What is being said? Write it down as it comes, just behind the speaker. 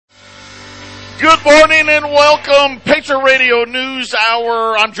Good morning and welcome, Patriot Radio News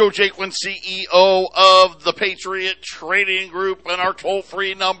Hour. I'm Joe Jaquin, CEO of the Patriot Trading Group, and our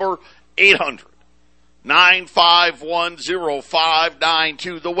toll-free number,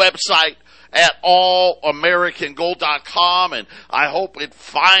 800-951-0592. The website at allamericangold.com, and I hope it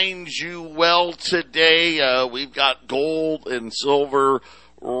finds you well today. We've got gold and silver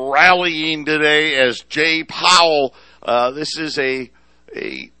rallying today as Jay Powell, this is a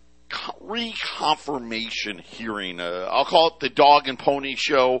reconfirmation hearing. I'll call it the dog and pony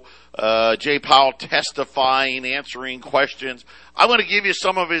show. Jay Powell testifying, answering questions. I'm going to give you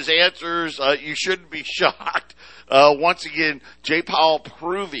some of his answers. You shouldn't be shocked. Once again, Jay Powell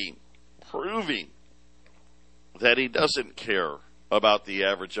proving that he doesn't care about the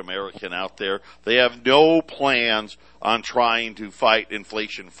average American out there. They have no plans on trying to fight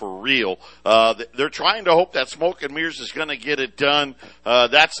inflation for real. They're trying to hope that smoke and mirrors is going to get it done.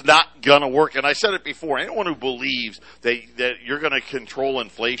 That's not going to work. And I said it before, anyone who believes that you're going to control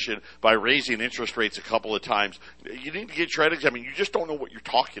inflation by raising interest rates a couple of times, you need to get treated. I mean, you just don't know what you're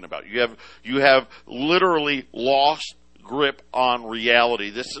talking about. You have literally lost grip on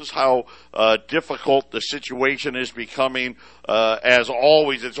reality. This is how difficult the situation is becoming. As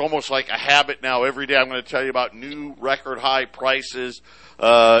always, it's almost like a habit now. Every day I'm going to tell you about new record high prices.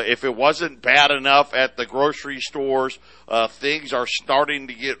 If it wasn't bad enough at the grocery stores, things are starting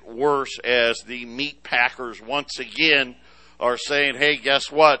to get worse as the meat packers once again are saying, hey,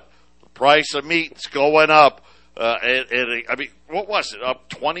 guess what? The price of meat's going up. I mean, what was it? Up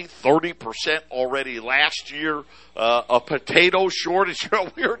 20, 30% already last year. A potato shortage.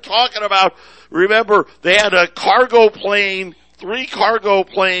 We were talking about, remember, they had a cargo plane, 3 cargo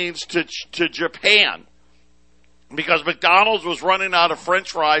planes to Japan because McDonald's was running out of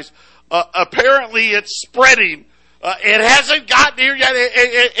French fries. Apparently it's spreading. It hasn't gotten here yet.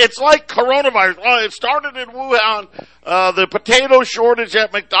 It's like coronavirus. Well, it started in Wuhan. The potato shortage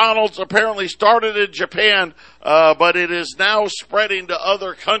at McDonald's apparently started in Japan, but it is now spreading to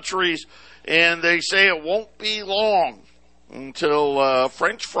other countries, and they say it won't be long until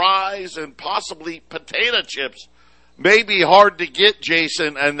French fries and possibly potato chips may be hard to get,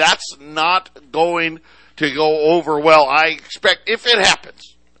 Jason, and that's not going to go over well. I expect, if it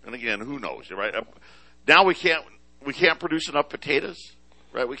happens, and again, who knows, right? Now we can't produce enough potatoes,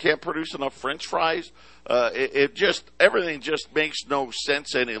 right? We can't produce enough French fries. Everything just makes no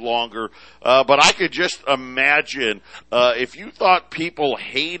sense any longer. But I could just imagine, if you thought people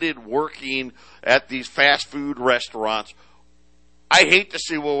hated working at these fast food restaurants, I hate to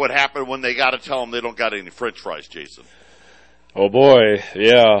see what would happen when they got to tell them they don't got any French fries, Jason. Oh boy,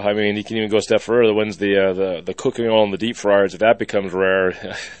 yeah. I mean, you can even go a step further. When's the cooking oil in the deep fryers? If that becomes rare,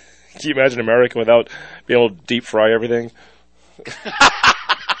 can you imagine America without being able to deep fry everything?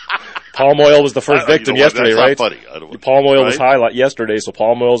 Palm oil was the first victim yesterday, right? Palm oil was high yesterday, so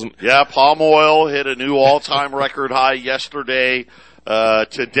palm oil's... Yeah, palm oil hit a new all-time record high yesterday.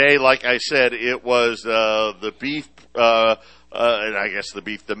 Today, like I said, it was the beef, the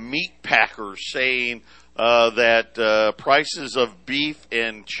meat packers saying that prices of beef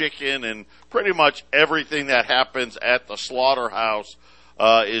and chicken and pretty much everything that happens at the slaughterhouse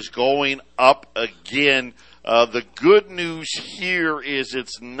is going up again. The good news here is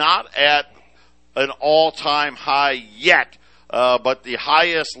it's not at an all-time high yet, but the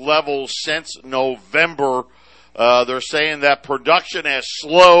highest level since November. They're saying that production has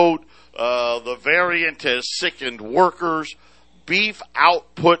slowed. The variant has sickened workers. Beef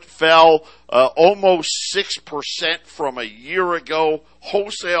output fell almost 6% from a year ago.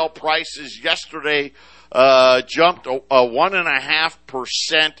 Wholesale prices yesterday jumped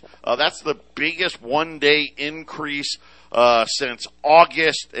 1.5%. That's the biggest one-day increase since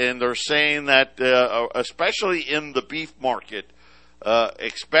August, and they're saying that especially in the beef market,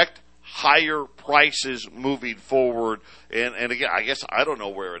 expect higher prices moving forward. And again, I guess I don't know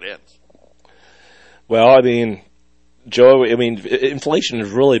where it ends. Well, I mean, Joe, inflation has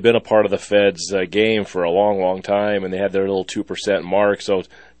really been a part of the Fed's game for a long, long time, and they had their little 2% mark. So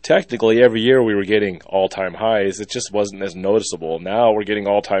technically, every year we were getting all-time highs. It just wasn't as noticeable. Now we're getting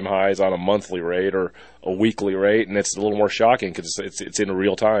all-time highs on a monthly rate or a weekly rate, and it's a little more shocking because it's in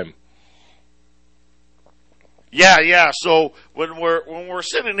real time. Yeah. So when we're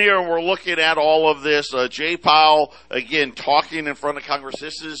sitting here and we're looking at all of this, Jay Powell again talking in front of Congress.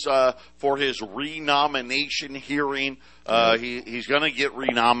 This is for his renomination hearing. He's going to get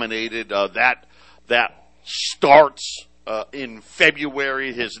renominated. That starts in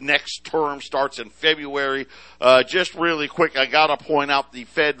February. His next term starts in February. Just really quick, I got to point out the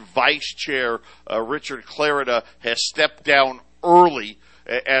Fed Vice Chair, Richard Clarida, has stepped down early.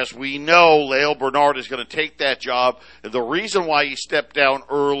 as we know, Lael Bernard is going to take that job. And the reason why he stepped down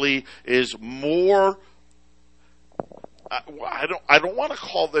early is more, I don't want to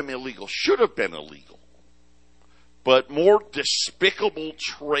call them illegal, should have been illegal, but more despicable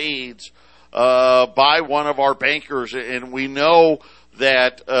trades by one of our bankers. And we know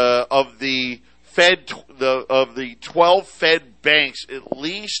that of the 12 Fed banks, at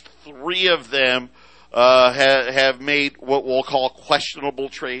least 3 of them have made what we'll call questionable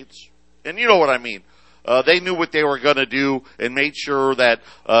trades. And you know what I mean. They knew what they were going to do and made sure that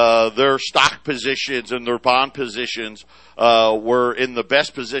their stock positions and their bond positions were in the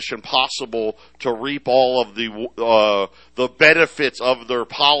best position possible to reap all of the benefits of their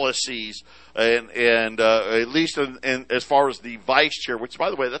policies. And at least in as far as the vice chair, which, by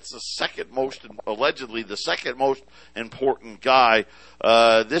the way, that's allegedly the second most important guy.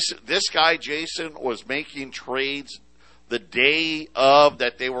 This guy, Jason, was making trades the day of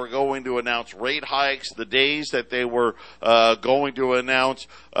that they were going to announce rate hikes, the days that they were going to announce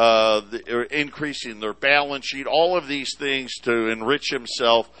increasing their balance sheet, all of these things to enrich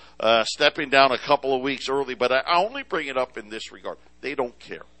himself, stepping down a couple of weeks early. But I only bring it up in this regard. They don't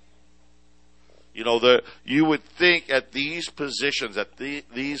care. You know, you would think at these positions, at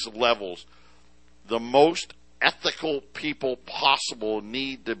these levels, the most ethical people possible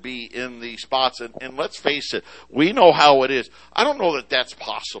need to be in these spots. And let's face it, we know how it is. I don't know that that's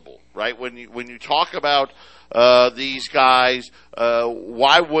possible, right? When you talk about these guys,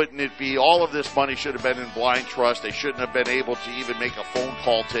 why wouldn't it be all of this money should have been in blind trust? They shouldn't have been able to even make a phone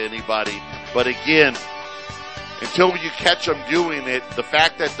call to anybody. But again, until you catch them doing it, the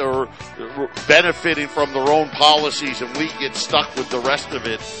fact that they're benefiting from their own policies and we get stuck with the rest of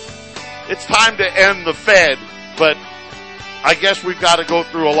it, it's time to end the Fed. But I guess we've got to go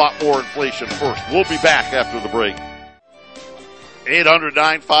through a lot more inflation first. We'll be back after the break.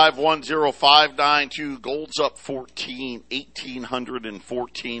 800-951-0592. Gold's up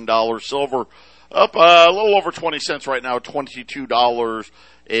 $1,814. Silver up a little over 20 cents right now,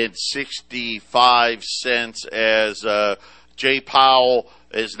 $22.65 as Jay Powell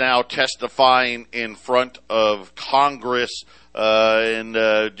is now testifying in front of Congress. I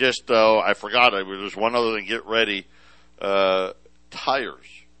forgot, there's one other thing, get ready. Tires.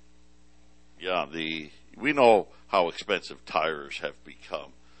 Yeah, we know how expensive tires have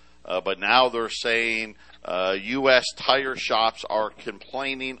become. But now they're saying U.S. tire shops are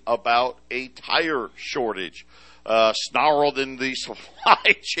complaining about a tire shortage. Snarled in the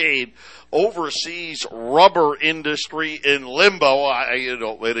supply chain, overseas rubber industry in limbo.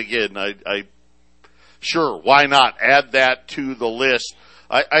 Sure, why not add that to the list?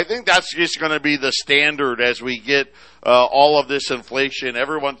 I think that's just going to be the standard as we get all of this inflation.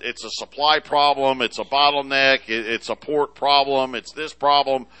 It's a supply problem, it's a bottleneck, it's a port problem, it's this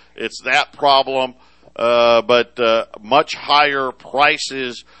problem, it's that problem. But much higher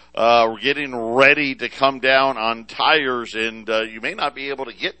prices. We're getting ready to come down on tires, and you may not be able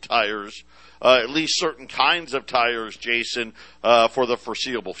to get tires, at least certain kinds of tires, Jason, for the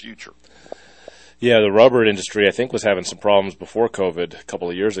foreseeable future. Yeah, the rubber industry, I think, was having some problems before COVID a couple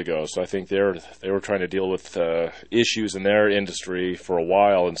of years ago. So I think they were trying to deal with issues in their industry for a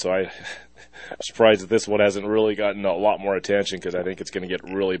while, and so I'm surprised that this one hasn't really gotten a lot more attention because I think it's going to get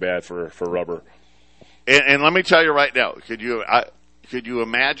really bad for rubber. And let me tell you right now, could you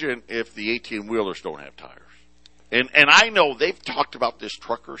imagine if the 18-wheelers don't have tires? And I know they've talked about this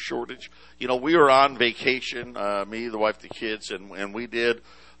trucker shortage. You know, we were on vacation, me, the wife, the kids, and we did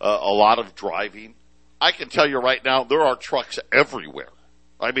a lot of driving. I can tell you right now, there are trucks everywhere.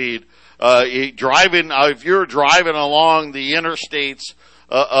 I mean, if you're driving along the interstates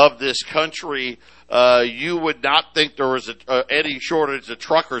of this country, you would not think there was any shortage of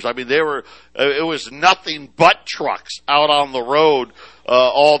truckers. I mean, it was nothing but trucks out on the road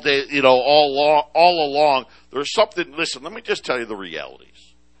all day, all along. There's something. Listen, let me just tell you the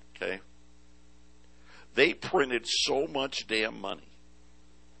realities. Okay, they printed so much damn money.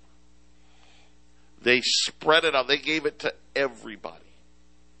 They spread it out. They gave it to everybody,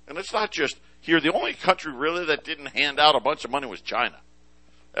 and it's not just here. The only country really that didn't hand out a bunch of money was China.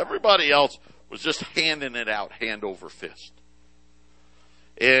 Everybody else was just handing it out hand over fist.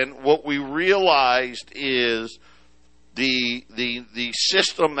 And what we realized is the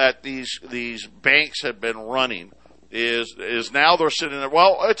system that these banks have been running is now they're sitting there.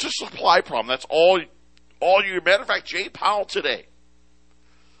 Well, it's a supply problem. That's all you. Matter of fact, Jay Powell today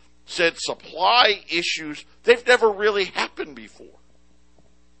said supply issues, they've never really happened before.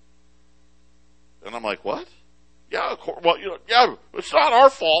 And I'm like, what? Yeah, of course. Well, yeah, it's not our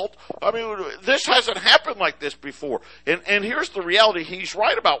fault. I mean, this hasn't happened like this before. And here's the reality. He's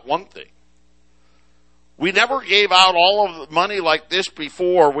right about one thing. We never gave out all of the money like this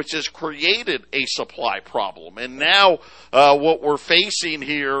before, which has created a supply problem. And now what we're facing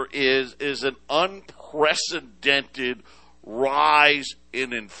here is an unprecedented rise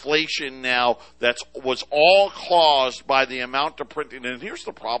in inflation now that was all caused by the amount of printing. And here's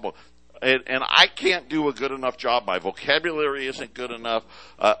the problem. And I can't do a good enough job. My vocabulary isn't good enough.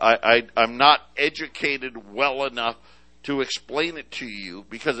 I'm not educated well enough to explain it to you,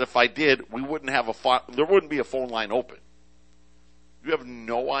 because if I did, we wouldn't have there wouldn't be a phone line open. You have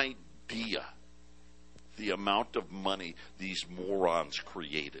no idea the amount of money these morons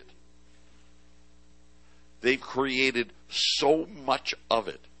created. They've created so much of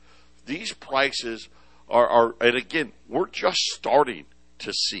it. These prices are, and again, we're just starting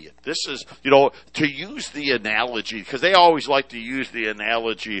to see it. This is, to use the analogy, because they always like to use the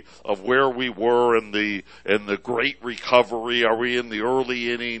analogy of where we were in the Great Recovery. Are we in the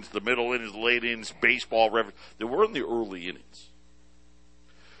early innings, the middle innings, the late innings, baseball? We're in the early innings.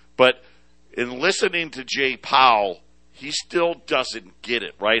 But in listening to Jay Powell, he still doesn't get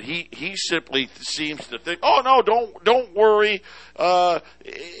it, right? He simply seems to think, oh no, don't worry,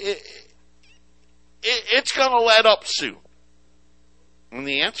 it's going to let up soon. And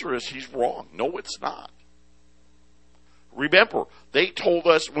the answer is he's wrong. No, it's not. Remember, they told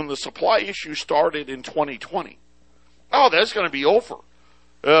us when the supply issue started in 2020, oh, that's going to be over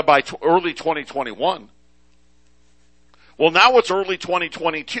by early 2021. Well, now it's early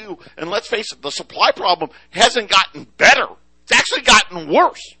 2022, and let's face it, the supply problem hasn't gotten better. It's actually gotten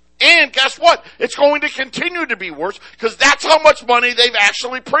worse. And guess what? It's going to continue to be worse, because that's how much money they've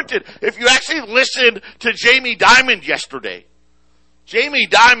actually printed. If you actually listened to Jamie Dimon yesterday, Jamie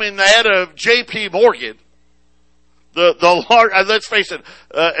Dimon, the head of J.P. Morgan, the large, let's face it,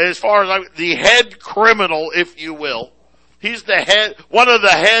 as far as the head criminal, if you will, he's one of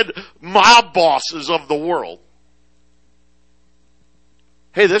the head mob bosses of the world.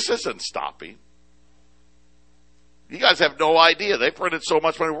 Hey, this isn't stopping. You guys have no idea. They printed so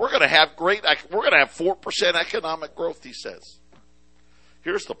much money. We're going to have 4% economic growth, he says.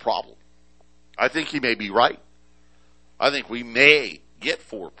 Here's the problem. I think he may be right. I think we may get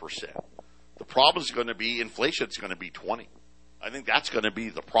 4%. The problem is going to be inflation. It's going to be 20. I think that's going to be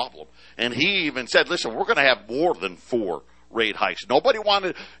the problem. And he even said, listen, we're going to have more than 4 rate hikes. Nobody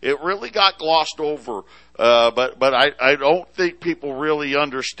wanted, it really got glossed over, but I don't think people really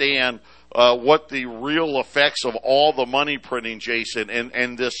understand what the real effects of all the money printing, Jason,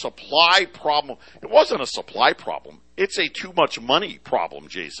 and the supply problem. It wasn't a supply problem. It's a too much money problem,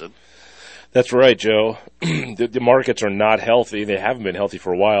 Jason. That's right, Joe. The markets are not healthy. They haven't been healthy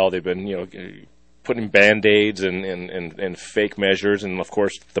for a while. They've been, putting Band-Aids and fake measures, and of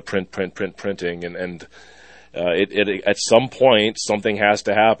course the printing, and at some point something has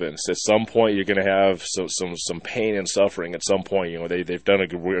to happen. So at some point you're going to have some pain and suffering. At some point, they've done a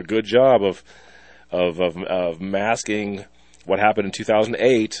good job of masking what happened in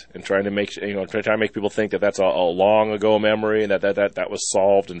 2008 and trying to make people think that that's a long ago memory and that was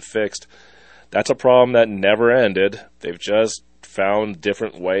solved and fixed. That's a problem that never ended. They've just found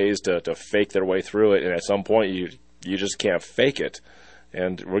different ways to fake their way through it, and at some point you just can't fake it.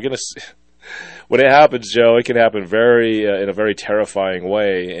 And we're going to when it happens, Joe, it can happen in a very terrifying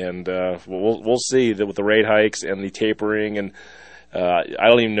way, and we'll see that with the rate hikes and the tapering, and I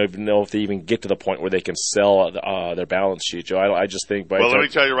don't even know if they even get to the point where they can sell their balance sheet, Joe. I just think. Let me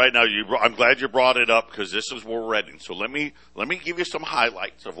tell you right now. I'm glad you brought it up, because this is where we're heading. So let me give you some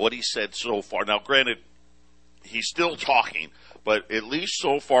highlights of what he said so far. Now, granted, he's still talking, but at least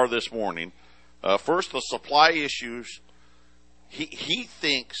so far this morning, first the supply issues. He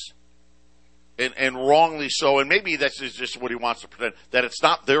thinks, and wrongly so, and maybe that's just what he wants to pretend, that it's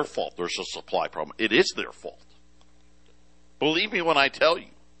not their fault. There's a supply problem. It is their fault. Believe me when I tell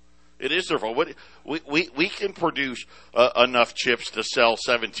you, it is their fault. We can produce enough chips to sell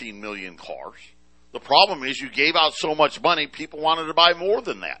 17 million cars. The problem is you gave out so much money, people wanted to buy more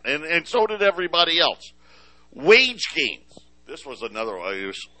than that, and so did everybody else. Wage gains. This was another one. It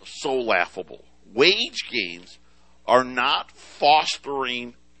was so laughable. Wage gains are not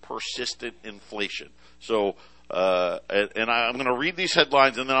fostering persistent inflation. So, and I'm going to read these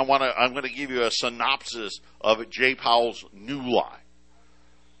headlines, and then I'm going to give you a synopsis of Jay Powell's new lie.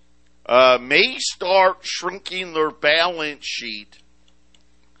 May start shrinking their balance sheet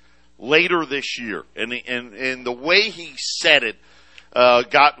later this year, and the way he said it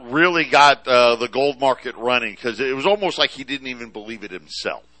got the gold market running, because it was almost like he didn't even believe it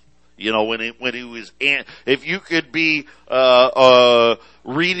himself. You know, when he was, if you could be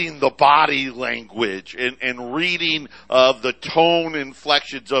reading the body language and reading the tone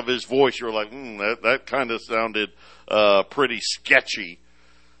inflections of his voice, you're like, that kind of sounded pretty sketchy.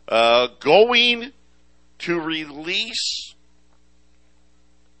 Going to release,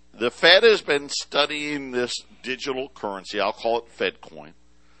 the Fed has been studying this digital currency. I'll call it FedCoin.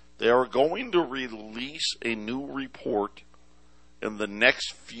 They are going to release a new report in the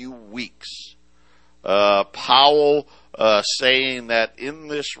next few weeks. Powell saying that in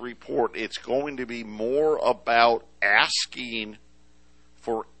this report it's going to be more about asking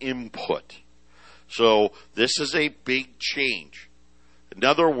for input. So this is a big change. In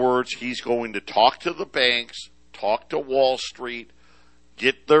other words, he's going to talk to the banks, talk to Wall Street,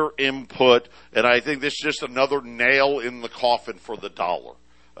 get their input, and I think this is just another nail in the coffin for the dollar.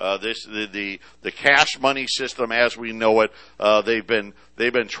 The cash money system as we know it, they've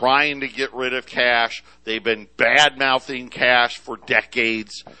been trying to get rid of cash. They've been bad mouthing cash for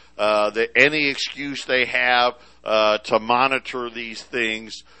decades. Any excuse they have to monitor these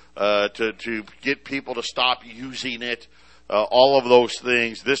things, to get people to stop using it, all of those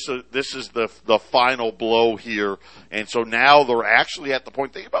things. This is the final blow here, and so now they're actually at the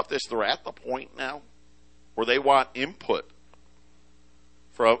point. Think about this: they're at the point now where they want input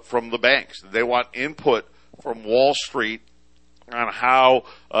from the banks. They want input from Wall Street on how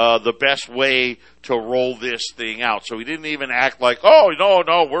the best way to roll this thing out. So he didn't even act like, oh,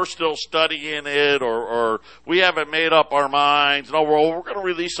 no, we're still studying it, or we haven't made up our minds. No, we're going to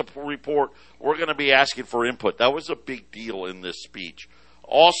release a report. We're going to be asking for input. That was a big deal in this speech.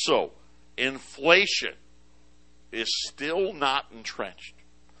 Also, inflation is still not entrenched.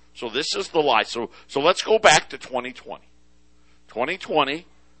 So this is the lie. So let's go back to 2020. 2020,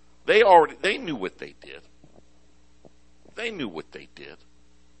 they knew what they did. They knew what they did.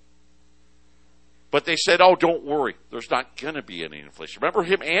 But they said, oh, don't worry. There's not going to be any inflation. Remember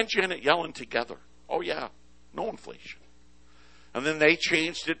him and Janet Yellen together. Oh, yeah, no inflation. And then they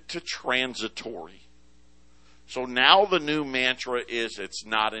changed it to transitory. So now the new mantra is it's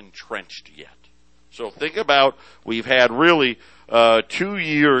not entrenched yet. So think about, we've had really 2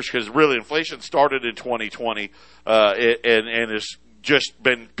 years, because really inflation started in 2020 and has just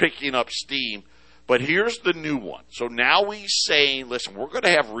been picking up steam. But here's the new one. So now he's saying, listen, we're going to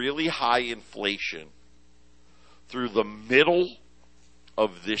have really high inflation through the middle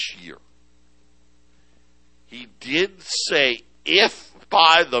of this year. He did say if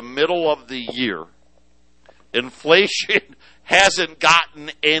by the middle of the year inflation hasn't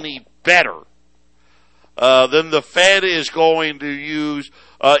gotten any better, then the Fed is going to use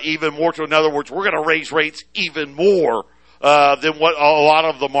even more. In other words, we're going to raise rates even more than what a lot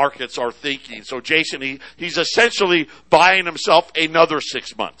of the markets are thinking. So, Jason, he's essentially buying himself another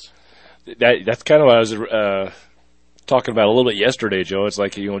 6 months. That's kind of what I was talking about a little bit yesterday, Joe. It's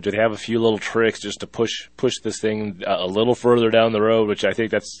like, to have a few little tricks just to push this thing a little further down the road, which I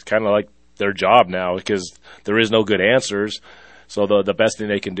think that's kind of like their job now, because there is no good answers. So the best thing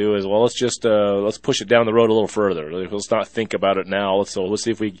they can do is, well, let's push it down the road a little further. Let's not think about it now. Let's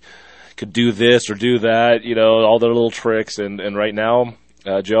see if we could do this or do that, all their little tricks. And right now,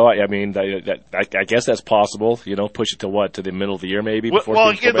 Joe, I guess that's possible. Push it to the middle of the year maybe. Well,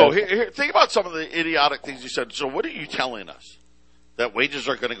 again, though, think about some of the idiotic things you said. So what are you telling us? That wages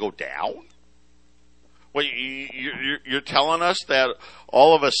are going to go down? Well, you're telling us that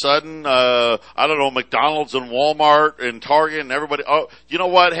all of a sudden, McDonald's and Walmart and Target and everybody, oh, you know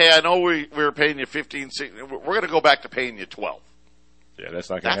what? Hey, I know we were paying you 15, 16, we're going to go back to paying you 12. Yeah, that's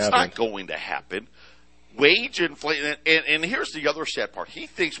not going to happen. That's not going to happen. Wage inflation, and here's the other sad part. He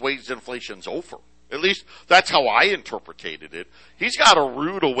thinks wage inflation's over. At least that's how I interpreted it. He's got a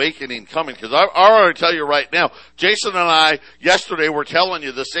rude awakening coming, because I already tell you right now, Jason and I yesterday were telling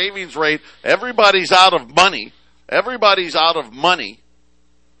you the savings rate, everybody's out of money. Everybody's out of money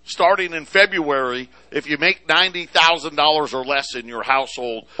starting in February if you make $90,000 or less in your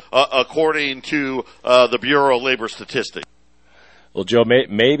household, according to the Bureau of Labor Statistics. Well, Joe,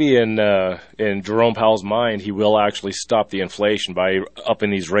 maybe in Jerome Powell's mind, he will actually stop the inflation by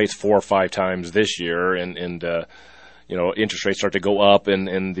upping these rates 4 or 5 times this year, and interest rates start to go up, and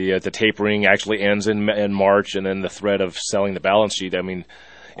the tapering actually ends in March, and then the threat of selling the balance sheet. I mean,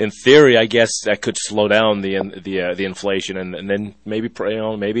 in theory, I guess that could slow down the inflation, and then maybe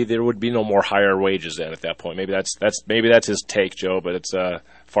there would be no more higher wages then at that point. Maybe that's his take, Joe, but it's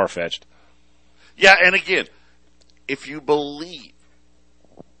far fetched. Yeah, and again, if you believe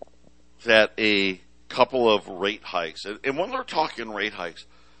that a couple of rate hikes, and when they're talking rate hikes,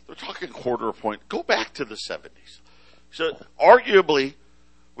 they're talking quarter point. Go back to the 70s. So arguably,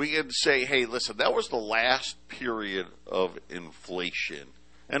 we can say, hey, listen, that was the last period of inflation.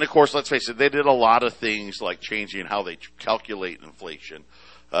 And, of course, let's face it, they did a lot of things like changing how they calculate inflation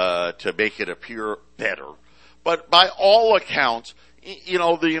to make it appear better. But by all accounts, you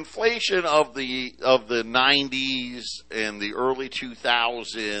know, the inflation of the 90s and the early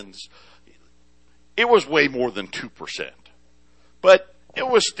 2000s, it was way more than 2%. But it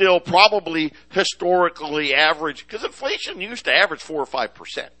was still probably historically average, because inflation used to average 4 or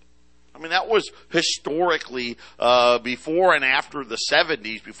 5%. I mean, that was historically before and after the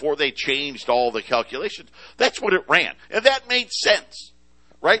 70s, before they changed all the calculations. That's what it ran. And that made sense,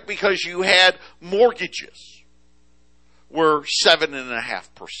 right? Because you had mortgages were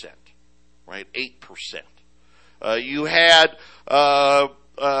 7.5%, right? 8%. You had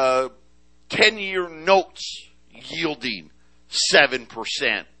 10-year notes yielding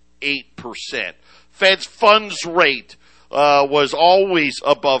 7%, 8%. Fed's funds rate was always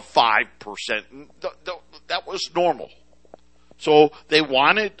above 5%. That was normal. So they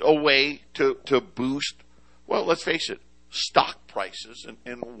wanted a way to boost, well, let's face it, stock prices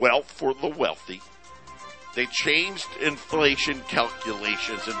and wealth for the wealthy. They changed inflation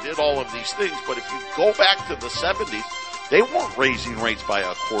calculations and did all of these things. But if you go back to the 70s, they weren't raising rates by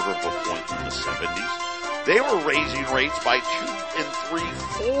 1/4 of a point in the 70s. They were raising rates by 2 and 3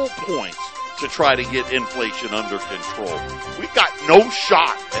 full points to try to get inflation under control. We got no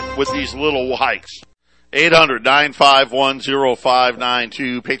shot with these little hikes.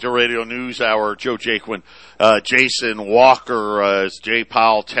 800-951-0592, Patriot Radio News Hour. Joe Jaquin, Jason Walker, as Jay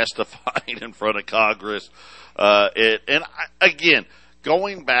Powell testified in front of Congress. Again,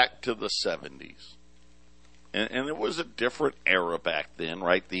 going back to the 70s, and it was a different era back then,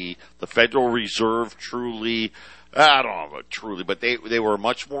 right? The Federal Reserve truly, I don't know about truly, but they were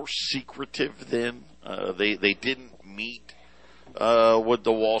much more secretive then. They didn't meet with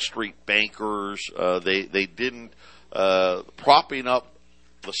the Wall Street bankers. They didn't propping up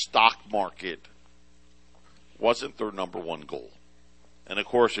the stock market wasn't their number one goal. And of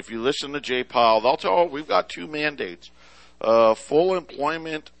course, if you listen to Jay Powell, they'll tell you, we've got 2 mandates: full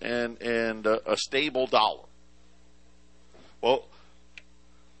employment and a stable dollar. Well,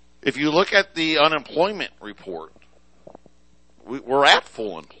 if you look at the unemployment report, we're at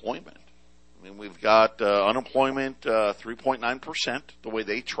full employment. I mean, we've got unemployment 3.9%, the way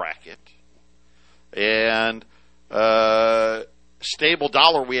they track it. And stable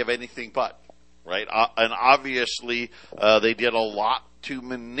dollar, we have anything but, right? And obviously, they did a lot to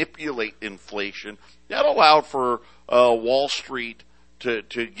manipulate inflation. That allowed for Wall Street to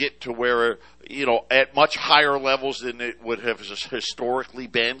get to where, you know, at much higher levels than it would have historically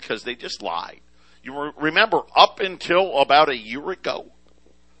been, because they just lied. You remember, up until about a year ago,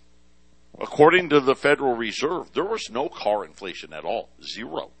 according to the Federal Reserve, there was no car inflation at all.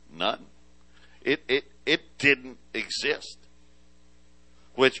 Zero. None. It didn't exist.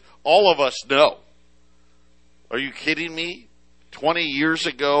 Which all of us know. Are you kidding me? 20 years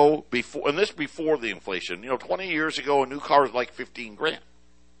ago, before the inflation, 20 years ago, a new car was like $15,000.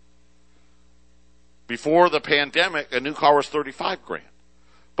 Before the pandemic, a new car was $35,000.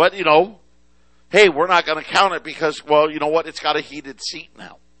 But, hey, we're not going to count it because, well, you know what? It's got a heated seat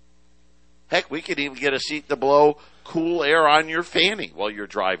now. Heck, we could even get a seat to blow cool air on your fanny while you're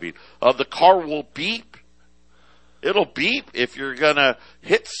driving. The car will beep. It'll beep if you're going to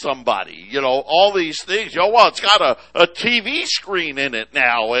hit somebody. All these things. Well, it's got a TV screen in it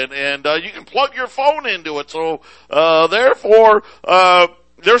now, and you can plug your phone into it. So, therefore,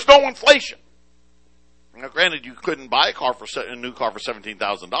 there's no inflation. Now, granted, you couldn't buy a new car for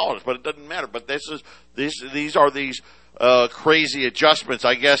 $17,000, but it doesn't matter. But these are these crazy adjustments.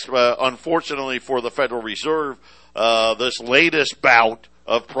 I guess, unfortunately for the Federal Reserve, this latest bout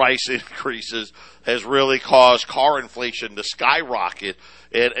of price increases has really caused car inflation to skyrocket.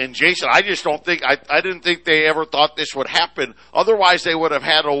 And Jason, I just don't think, I didn't think they ever thought this would happen. Otherwise, they would have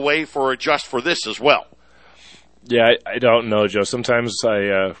had a way for adjust for this as well. Yeah, I don't know, Joe. Sometimes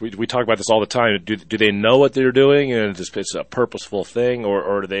we talk about this all the time. Do they know what they're doing and it's a purposeful thing,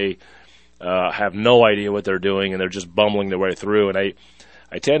 or do they have no idea what they're doing and they're just bumbling their way through? And I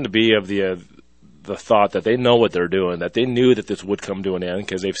tend to be of the thought that they know what they're doing, that they knew that this would come to an end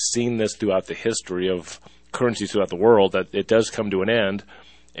because they've seen this throughout the history of currencies throughout the world, that it does come to an end,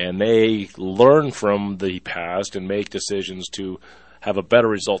 and they learn from the past and make decisions to have a better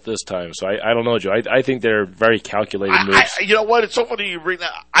result this time. So I don't know, Joe. I think they're very calculated moves. You know what? It's so funny you bring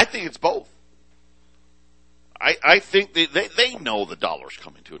that. I think it's both. I think they know the dollar's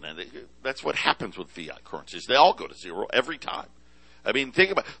coming to an end. That's what happens with fiat currencies. They all go to zero every time. I mean,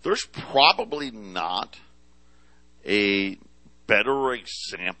 think about it. There's probably not a better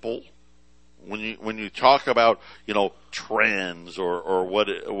example when you talk about, trends or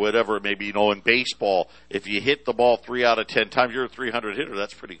whatever it may be, in baseball, if you hit the ball 3 out of 10 times, you're a 300 hitter.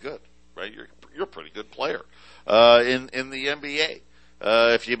 That's pretty good, right? You're a pretty good player. In the NBA,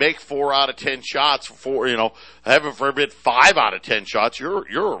 if you make 4 out of 10 shots, heaven forbid 5 out of 10 shots,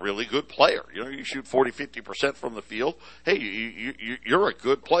 you're a really good player. You shoot 40-50% from the field. Hey, you're a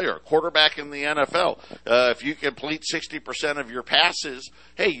good player. Quarterback in the NFL. If you complete 60% of your passes,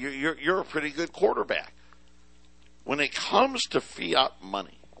 hey, you're a pretty good quarterback. When it comes to fiat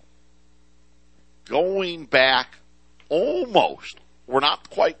money, going back almost, we're not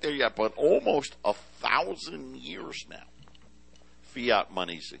quite there yet, but almost 1,000 years now, fiat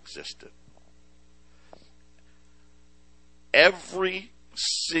monies existed. Every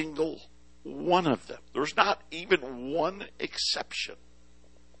single one of them, there's not even one exception,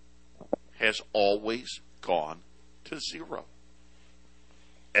 has always gone to zero.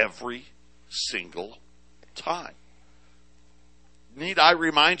 Every single time. Need I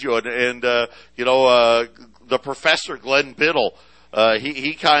remind you, the professor Glenn Biddle,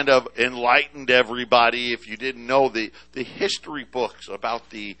 he kind of enlightened everybody, if you didn't know, the history books about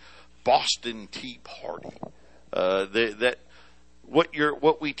the Boston Tea Party. That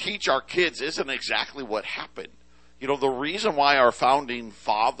what we teach our kids isn't exactly what happened. The reason why our founding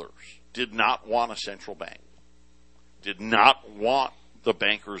fathers did not want a central bank, did not want the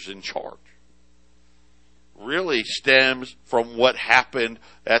bankers in charge, really stems from what happened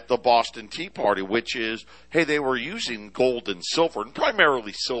at the Boston Tea Party, which is, hey, they were using gold and silver, and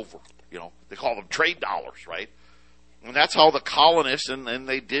primarily silver. They call them trade dollars, right? And that's how the colonists, and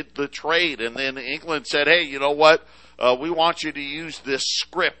they did the trade. And then England said, hey, you know what? We want you to use this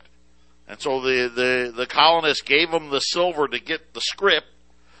script. And so the colonists gave them the silver to get the script,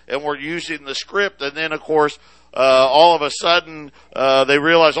 and we're using the script. And then, of course, all of a sudden, they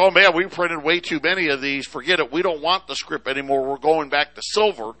realize, oh man, we printed way too many of these. Forget it. We don't want the script anymore. We're going back to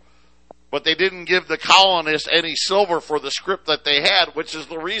silver. But they didn't give the colonists any silver for the script that they had, which is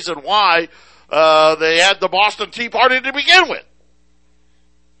the reason why they had the Boston Tea Party to begin with.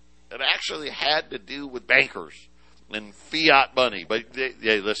 It actually had to do with bankers and fiat money. But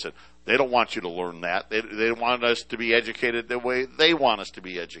listen, they don't want you to learn that. They want us to be educated the way they want us to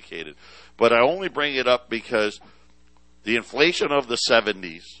be educated. But I only bring it up because the inflation of the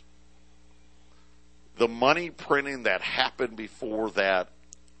 70s, the money printing that happened before that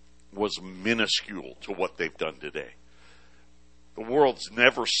was minuscule to what they've done today. The world's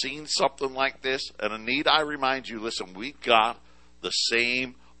never seen something like this. And need I remind you, listen, we've got the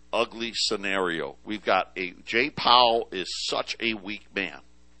same ugly scenario. We've got Jay Powell is such a weak man.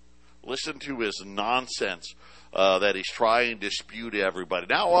 Listen to his nonsense that he's trying to spew to everybody.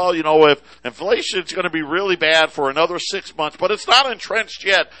 Now, well, if inflation's going to be really bad for another 6 months, but it's not entrenched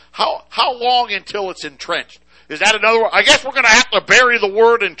yet, how long until it's entrenched? Is that another word? I guess we're going to have to bury the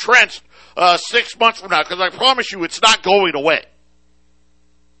word entrenched 6 months from now, because I promise you it's not going away.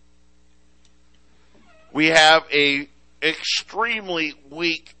 We have a extremely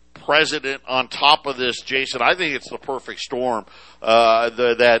weak president on top of this, Jason. I think it's the perfect storm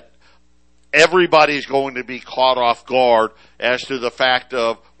that everybody's going to be caught off guard as to the fact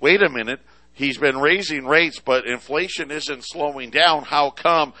of, wait a minute, he's been raising rates, but inflation isn't slowing down. How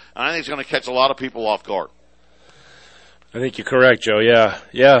come? And I think it's going to catch a lot of people off guard. I think you're correct, Joe.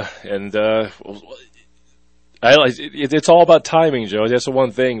 Yeah. And it's all about timing, Joe. That's the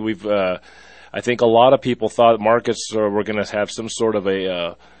one thing I think a lot of people thought markets were going to have some sort of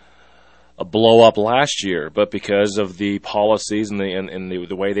a blow up last year, but because of the policies and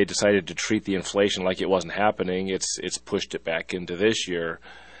the way they decided to treat the inflation like it wasn't happening, it's pushed it back into this year.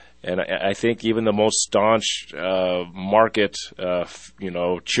 And I think even the most staunch market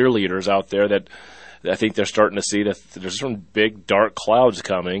cheerleaders out there, that I think they're starting to see that there's some big dark clouds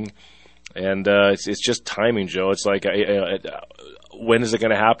coming, and it's just timing, Joe. It's like when is it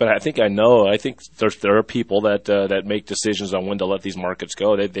going to happen? I think there are people that make decisions on when to let these markets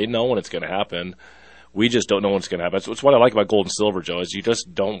go. They know when it's going to happen. We just don't know when it's going to happen. That's what I like about gold and silver, Joe, is you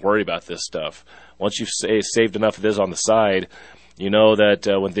just don't worry about this stuff. Once you've saved enough of this on the side, you know that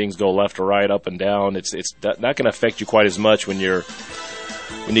when things go left or right, up and down, it's not going to affect you quite as much when you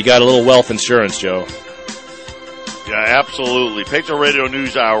got a little wealth insurance, Joe. Yeah, absolutely. Patriot Radio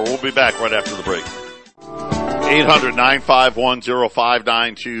News Hour. We'll be back right after the break.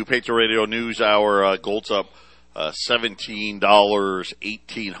 800-951-0592, Patriot Radio News Hour. Gold's up $17,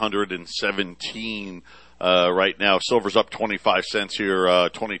 $1,817 right now. Silver's up 25 cents here,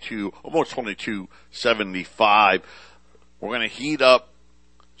 almost $22.75. We're going to heat up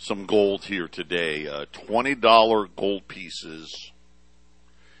some gold here today. $20 gold pieces.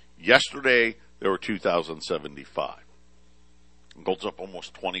 Yesterday, they were $2,075. Gold's up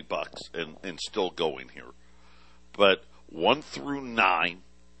almost $20 and still going here. But 1 through 9,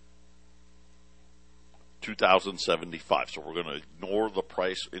 $2,075. So we're going to ignore the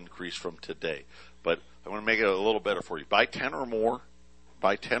price increase from today. But I want to make it a little better for you. Buy 10 or more.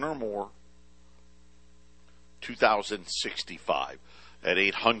 Buy 10 or more. $2,065 at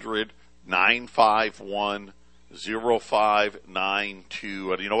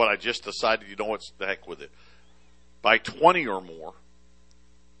 800-951-0592. And you know what? I just decided, you know what's the heck with it. Buy 20 or more.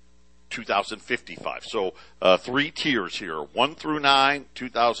 $2,055. So 3 tiers here. 1 through 9,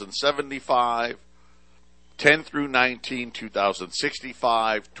 $2,075. 10 through 19,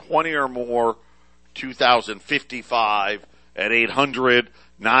 $2,065. 20 or more, $2,055 at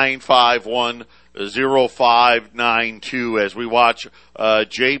 800-951-0592 as we watch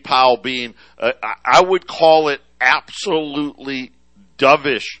Jay Powell being, I would call it absolutely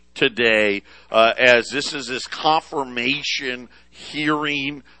dovish today, as this is this confirmation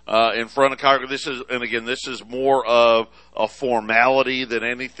hearing in front of Congress. This is more of a formality than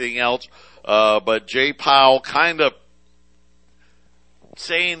anything else. But Jay Powell kind of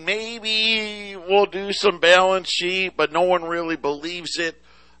saying maybe we'll do some balance sheet, but no one really believes it.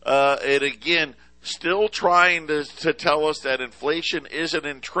 And again, still trying to tell us that inflation isn't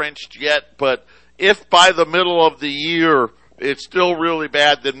entrenched yet, but if by the middle of the year it's still really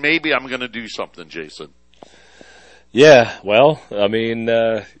bad, then maybe I'm going to do something, Jason. Yeah, well, I mean,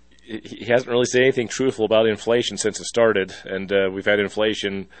 he hasn't really said anything truthful about inflation since it started, and we've had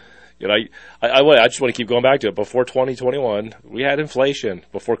inflation. You know, I just want to keep going back to it. Before 2021, we had inflation.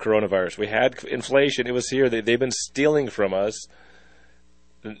 Before coronavirus, we had inflation. It was here. They've been stealing from us,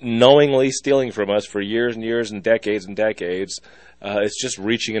 knowingly stealing from us for years and years and decades and decades. It's just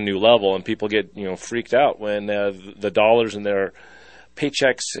reaching a new level, and people get freaked out when the dollars in their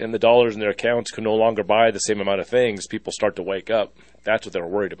paychecks and the dollars in their accounts can no longer buy the same amount of things. People start to wake up. That's what they're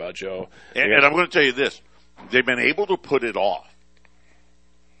worried about, Joe. And I'm going to tell you this: they've been able to put it off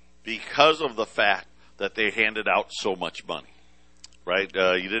because of the fact that they handed out so much money, right?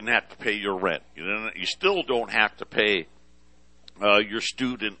 You didn't have to pay your rent. You still don't have to pay your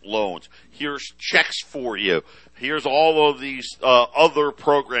student loans. Here's checks for you. Here's all of these other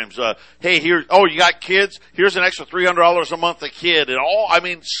programs. Hey, you got kids? Here's an extra $300 a month a kid.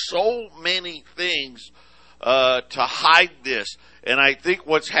 And so many things to hide this. And I think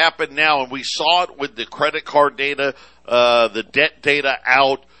what's happened now, and we saw it with the credit card data, the debt data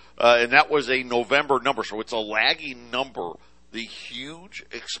out, and that was a November number, so it's a lagging number. The huge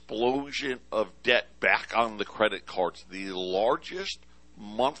explosion of debt back on the credit cards, the largest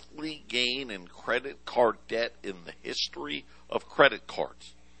monthly gain in credit card debt in the history of credit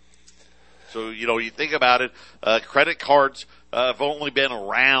cards. So, you think about it, credit cards have only been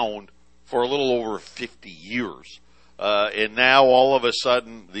around for a little over 50 years. And now all of a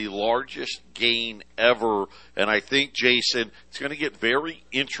sudden the largest gain ever. And I think, Jason, it's going to get very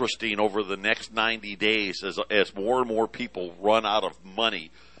interesting over the next 90 days as more and more people run out of money.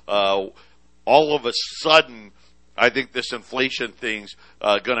 All of a sudden, I think this inflation thing's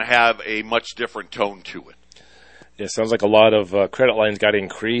going to have a much different tone to it. Yeah, it sounds like a lot of credit lines got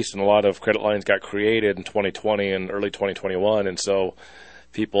increased and a lot of credit lines got created in 2020 and early 2021. And so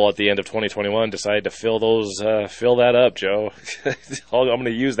people at the end of 2021 decided to fill that up, Joe. I'm going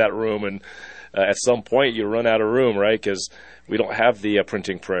to use that room, and at some point you run out of room, right? Because we don't have the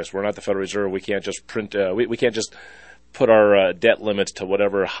printing press. We're not the Federal Reserve. We can't just print. We can't just put our debt limits to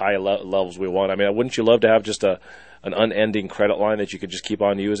whatever high levels we want. I mean, wouldn't you love to have just an unending credit line that you could just keep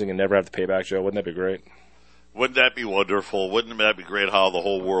on using and never have to pay back, Joe? Wouldn't that be great? Wouldn't that be wonderful? Wouldn't that be great how the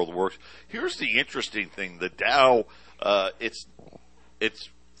whole world works? Here's the interesting thing: the Dow, it's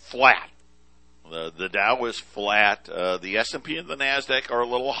flat. The Dow is flat. The S&P and the NASDAQ are a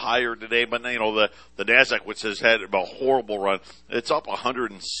little higher today, but the NASDAQ, which has had a horrible run, it's up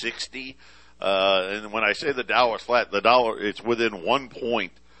 160. And when I say the Dow is flat, the dollar, it's within 1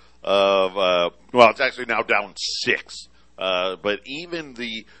 point of, it's actually now down 6. But even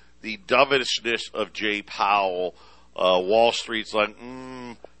the dovishness of Jay Powell, Wall Street's like,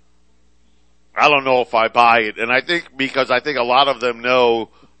 I don't know if I buy it. And I think a lot of them know,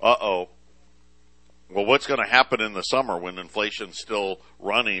 well, what's going to happen in the summer when inflation's still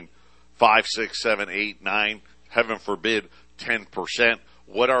running 5, 6, 7, 8, 9, heaven forbid, 10%?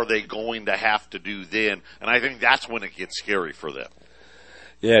 What are they going to have to do then? And I think that's when it gets scary for them.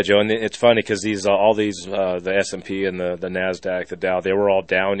 Yeah, Joe, and it's funny because the S&P and the NASDAQ, the Dow, they were all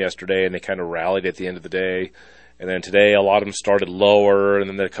down yesterday, and they kind of rallied at the end of the day. And then today, a lot of them started lower, and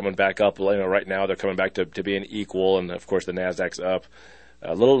then they're coming back up. Right now, they're coming back to being equal, and of course, the Nasdaq's up.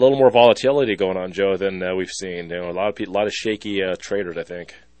 A little more volatility going on, Joe, than we've seen. A lot of shaky traders, I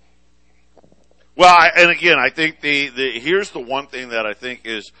think. Well, and again, I think here's the one thing that I think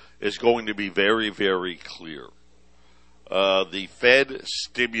is going to be very, very clear. The Fed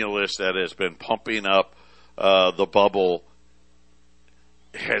stimulus that has been pumping up the bubble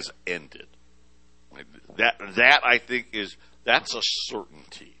has ended. That I think that's a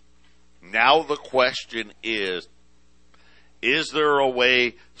certainty. Now the question is there a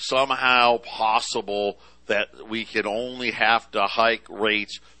way somehow possible that we can only have to hike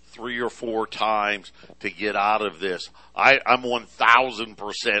rates 3 or 4 times to get out of this? I'm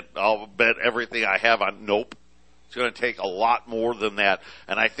 1,000%. I'll bet everything I have on nope. It's going to take a lot more than that.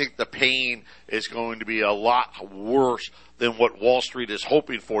 And I think the pain is going to be a lot worse than what Wall Street is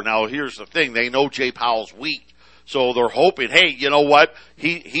hoping for. Now, here's the thing. They know Jay Powell's weak. So they're hoping, hey, you know what?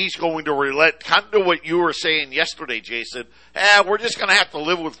 He's going to relent. Kind of what you were saying yesterday, Jason. We're just going to have to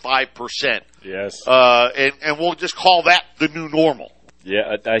live with 5%. Yes. And we'll just call that the new normal.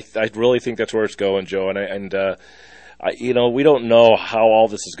 Yeah, I really think that's where it's going, Joe. And we don't know how all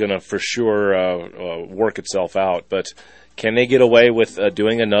this is going to for sure work itself out, but can they get away with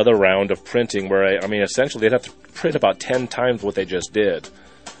doing another round of printing where, essentially they'd have to print about 10 times what they just did?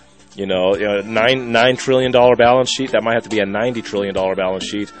 $9 trillion balance sheet, that might have to be a $90 trillion balance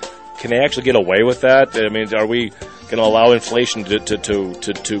sheet. Can they actually get away with that? Are we going to allow inflation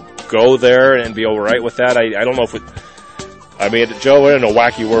to go there and be all right with that? I don't know if Joe, we're in a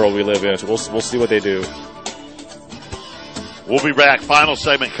wacky world we live in, so we'll see what they do. We'll be back. Final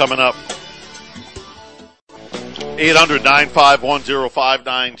segment coming up.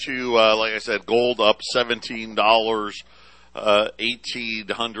 800-951-0592. Like I said, gold up $17,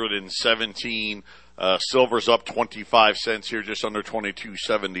 1,817. Silver's up 25 cents here, just under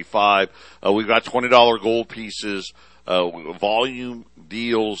 22.75. We've got $20 gold pieces, volume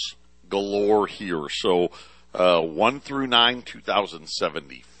deals galore here. So 1 through 9,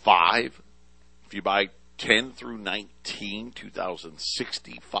 2,075. If you buy 10 through 19,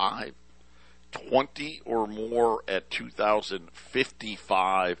 2,065. 20 or more at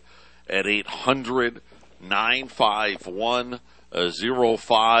 2,055. At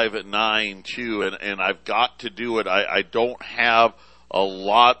 800-951-0592. And I've got to do it. I don't have a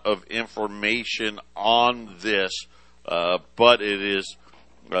lot of information on this, but it is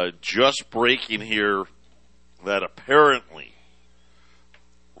just breaking here that apparently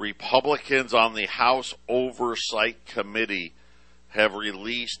Republicans on the House Oversight Committee have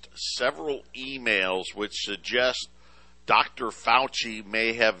released several emails which suggest Dr. Fauci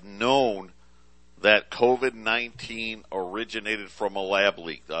may have known that COVID-19 originated from a lab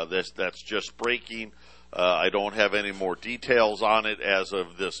leak. That's just breaking. I don't have any more details on it as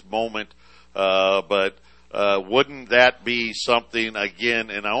of this moment, but wouldn't that be something, again,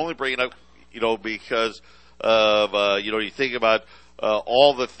 and I only bring it up, because of, you think about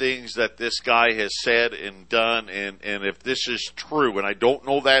all the things that this guy has said and done, and if this is true, and I don't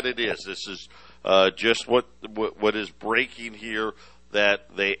know that it is, this is just what is breaking here,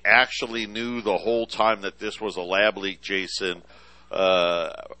 that they actually knew the whole time that this was a lab leak, Jason.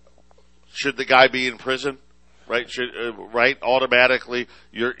 Should the guy be in prison? Right? Right? Automatically,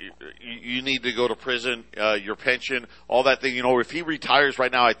 you need to go to prison. Your pension, all that thing. If he retires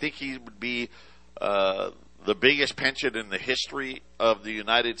right now, I think he would be the biggest pension in the history of the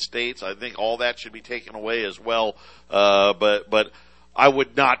United States. I think all that should be taken away as well. But I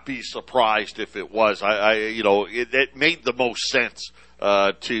would not be surprised if it was. It made the most sense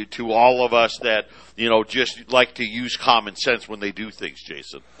to all of us that just like to use common sense when they do things,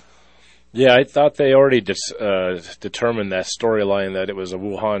 Jason. Yeah, I thought they already determined that storyline that it was a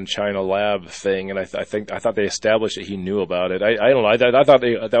Wuhan, China lab thing, and I thought they established that he knew about it. I don't know. I thought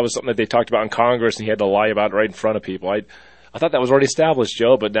that was something that they talked about in Congress, and he had to lie about it right in front of people. I thought that was already established,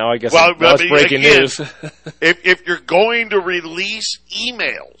 Joe, but now I guess it's breaking news. if you're going to release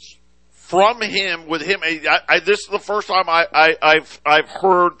emails from him with him, this is the first time I've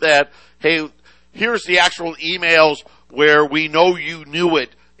heard that. Hey, here's the actual emails where we know you knew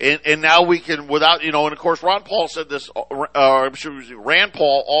it. And now we can, without, and of course Ron Paul said this, I'm sure it was Rand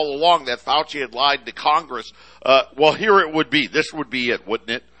Paul all along, that Fauci had lied to Congress. Well, here it would be. This would be it, wouldn't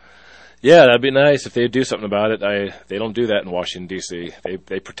it? Yeah, that'd be nice if they'd do something about it. They don't do that in Washington, D.C.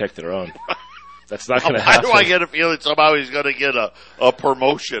 They protect their own. That's not going to happen. Why do I get a feeling somehow he's going to get a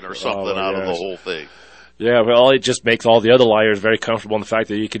promotion or something out of the whole thing? Yeah, well, it just makes all the other liars very comfortable in the fact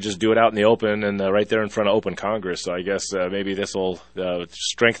that you could just do it out in the open and right there in front of open Congress. So I guess maybe this will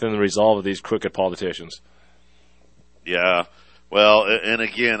strengthen the resolve of these crooked politicians. Yeah. Well, and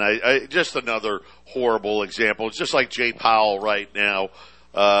again, I just another horrible example. It's just like Jay Powell right now.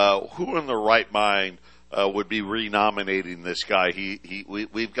 Who in their right mind would be renominating this guy?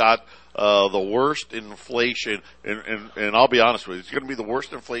 We've got the worst inflation, and I'll be honest with you, it's going to be the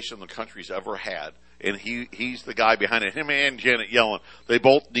worst inflation the country's ever had. And he's the guy behind it. Him and Janet Yellen, they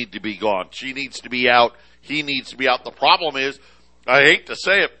both need to be gone. She needs to be out. He needs to be out. The problem is, I hate to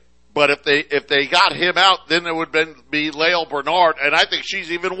say it, but if they got him out, then it would be Lael Bernard, and I think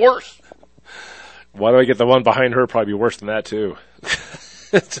she's even worse. Why do I get the one behind her? Probably worse than that too.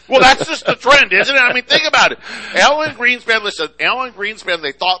 Well, that's just the trend, isn't it? I mean, think about it. Alan Greenspan,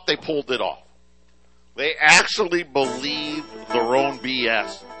 they thought they pulled it off. They actually believed their own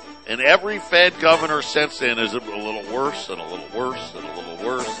BS. And every Fed governor since then is a little worse and a little worse and a little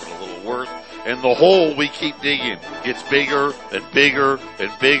worse and a little worse. And the hole we keep digging gets bigger and bigger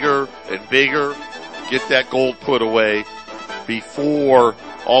and bigger and bigger. Get that gold put away before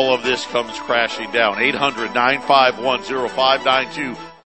all of this comes crashing down. 800-951-0592.